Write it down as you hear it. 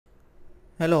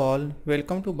Hello all,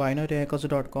 welcome to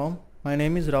BinaryHackers.com. My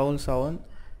name is Rahul Sawant.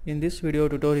 In this video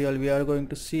tutorial, we are going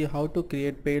to see how to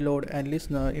create payload and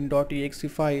listener in .exe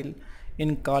file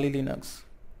in Kali Linux.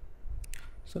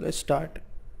 So let's start.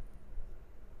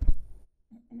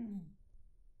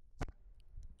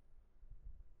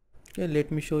 Okay, let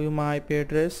me show you my IP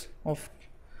address of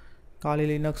Kali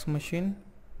Linux machine.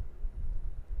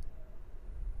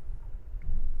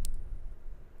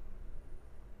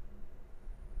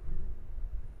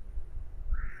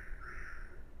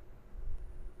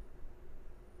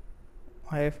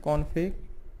 ifconfig.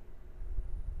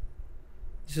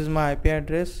 This is my IP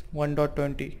address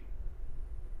 1.20.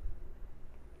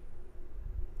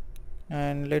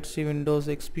 And let's see Windows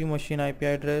XP machine IP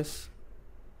address.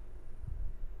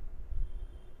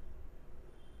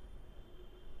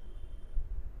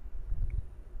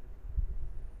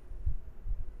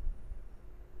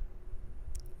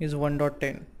 Is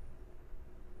 1.10.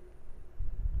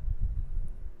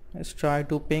 Let's try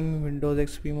to ping Windows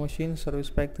XP machine service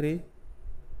pack 3.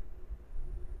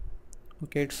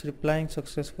 Okay, it's replying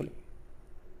successfully.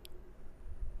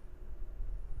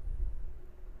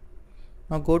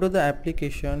 Now go to the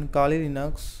application Kali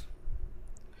Linux,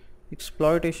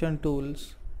 exploitation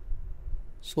tools,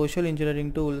 social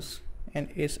engineering tools and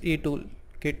SE tool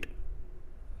kit.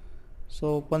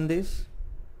 So open this.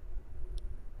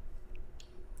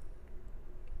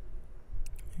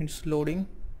 It's loading.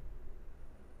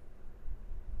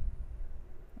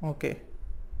 Okay.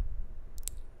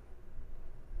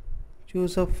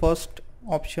 Choose the first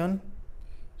option,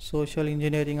 social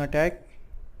engineering attack.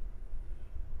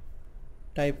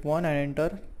 Type 1 and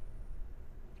enter.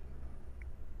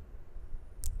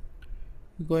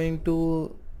 Going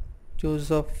to choose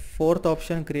the fourth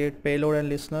option, create payload and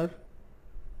listener.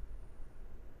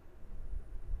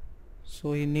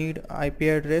 So you need IP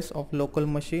address of local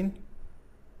machine.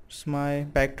 It's my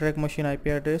backtrack machine IP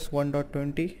address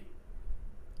 1.20.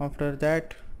 After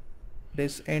that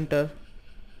press enter.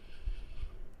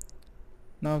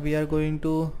 Now we are going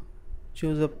to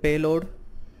choose a payload.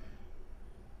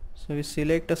 So we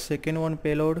select a second one,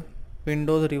 payload,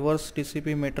 Windows reverse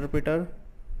TCP meterpreter.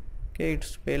 Okay,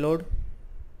 it's payload.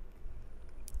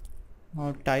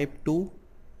 Now type 2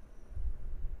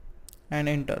 and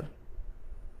enter.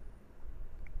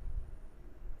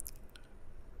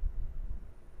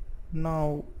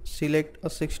 Now select a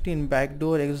 16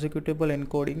 backdoor executable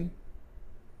encoding.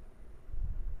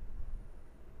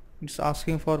 It's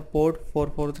asking for port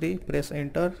 443. Press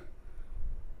enter.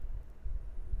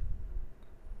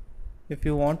 If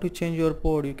you want to change your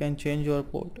port, you can change your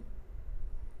port.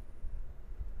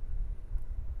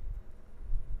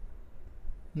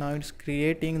 Now it's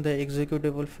creating the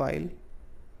executable file.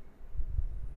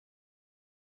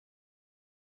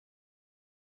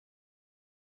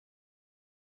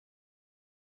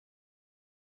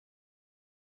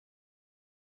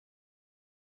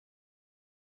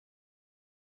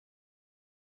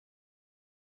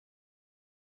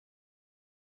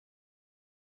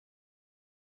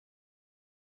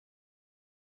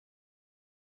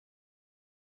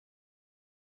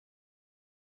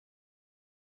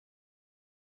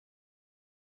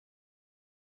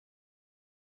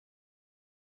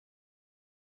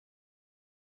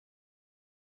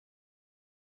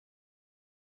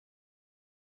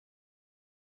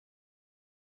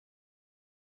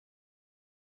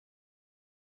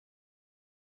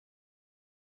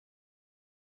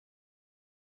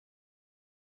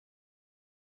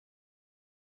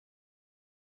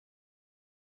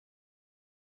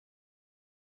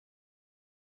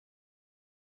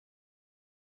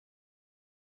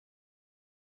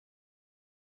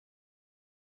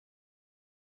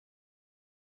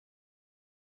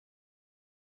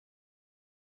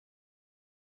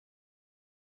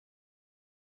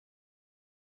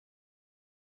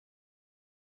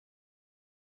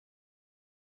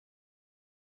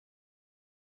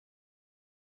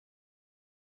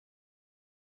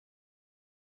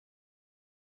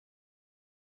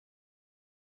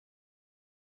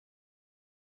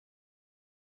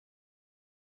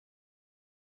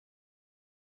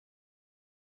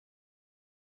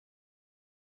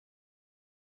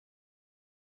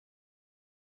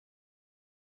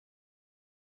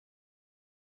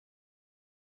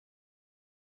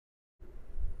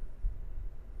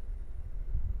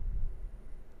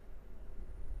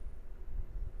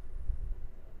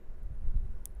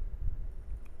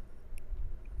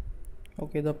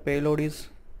 Okay, the payload is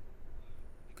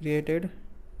created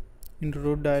in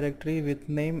root directory with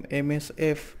name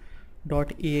msf.exe.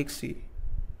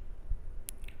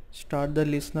 Start the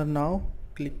listener now.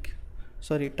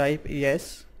 Type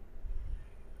yes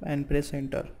and press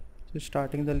enter. So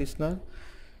starting the listener,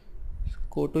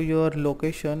 go to your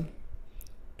location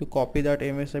to copy that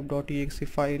msf.exe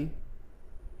file,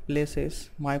 places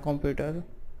my computer,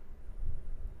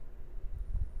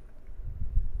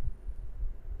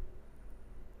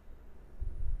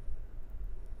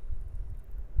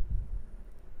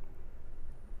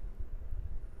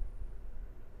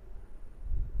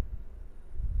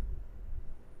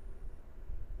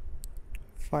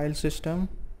 file system,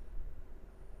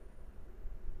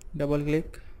 double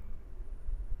click,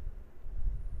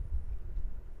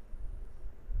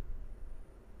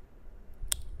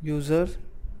 user,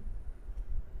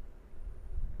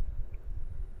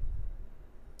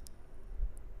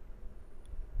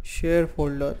 share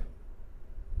folder,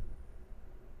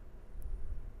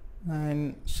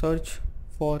 and search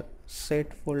for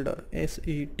set folder,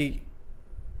 SET.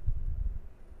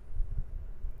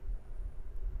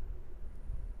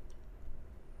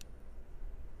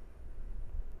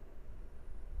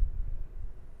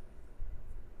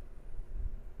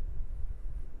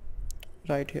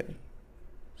 Right here.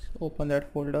 So open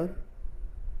that folder.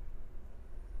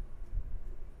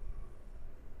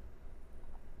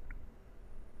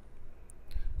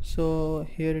 So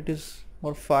here it is,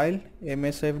 our file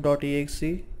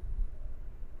msf.exe.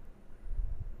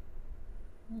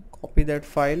 Copy that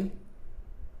file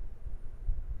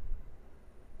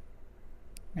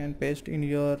and paste in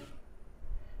your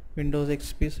Windows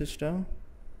XP system.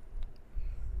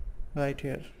 Right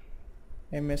here,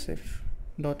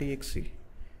 msf.exe.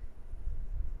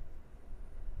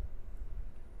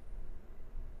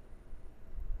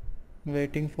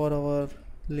 Waiting for our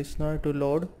listener to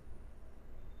load.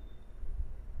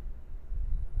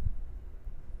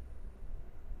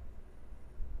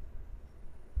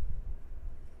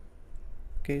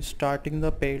 Okay, starting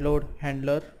the payload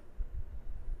handler.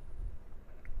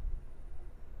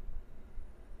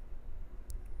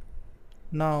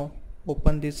 Now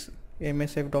open this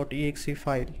msf.exe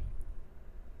file,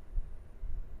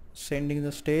 sending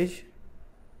the stage,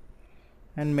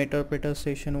 and Meterpreter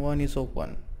session 1 is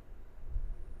open.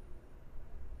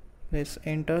 Press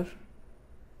enter,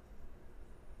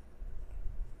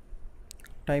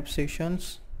 type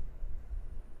sessions.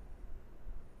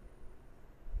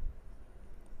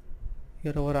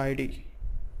 Here our ID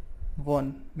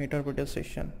 1 Meterpreter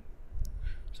session.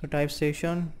 So type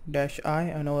session -I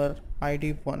and our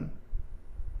ID 1.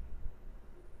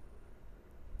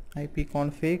 IP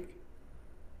config.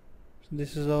 So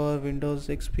this is our Windows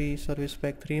XP Service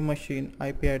Pack 3 machine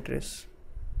IP address.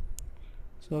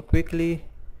 So quickly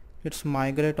let's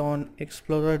migrate on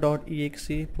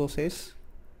explorer.exe process,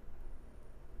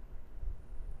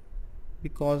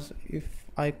 because if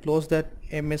I close that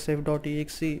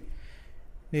msf.exe,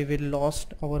 we will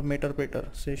lost our Meterpreter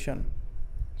session.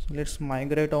 So let's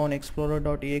migrate on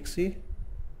explorer.exe.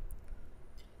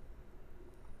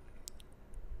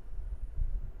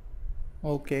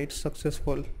 Okay, it's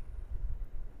successful.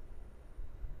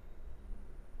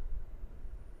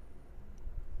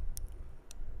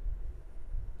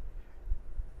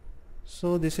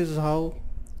 So this is how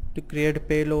to create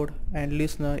payload and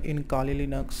listener in Kali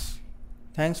Linux.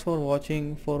 Thanks for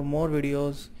watching. For more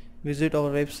videos, visit our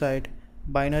website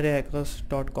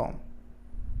binaryhackers.com.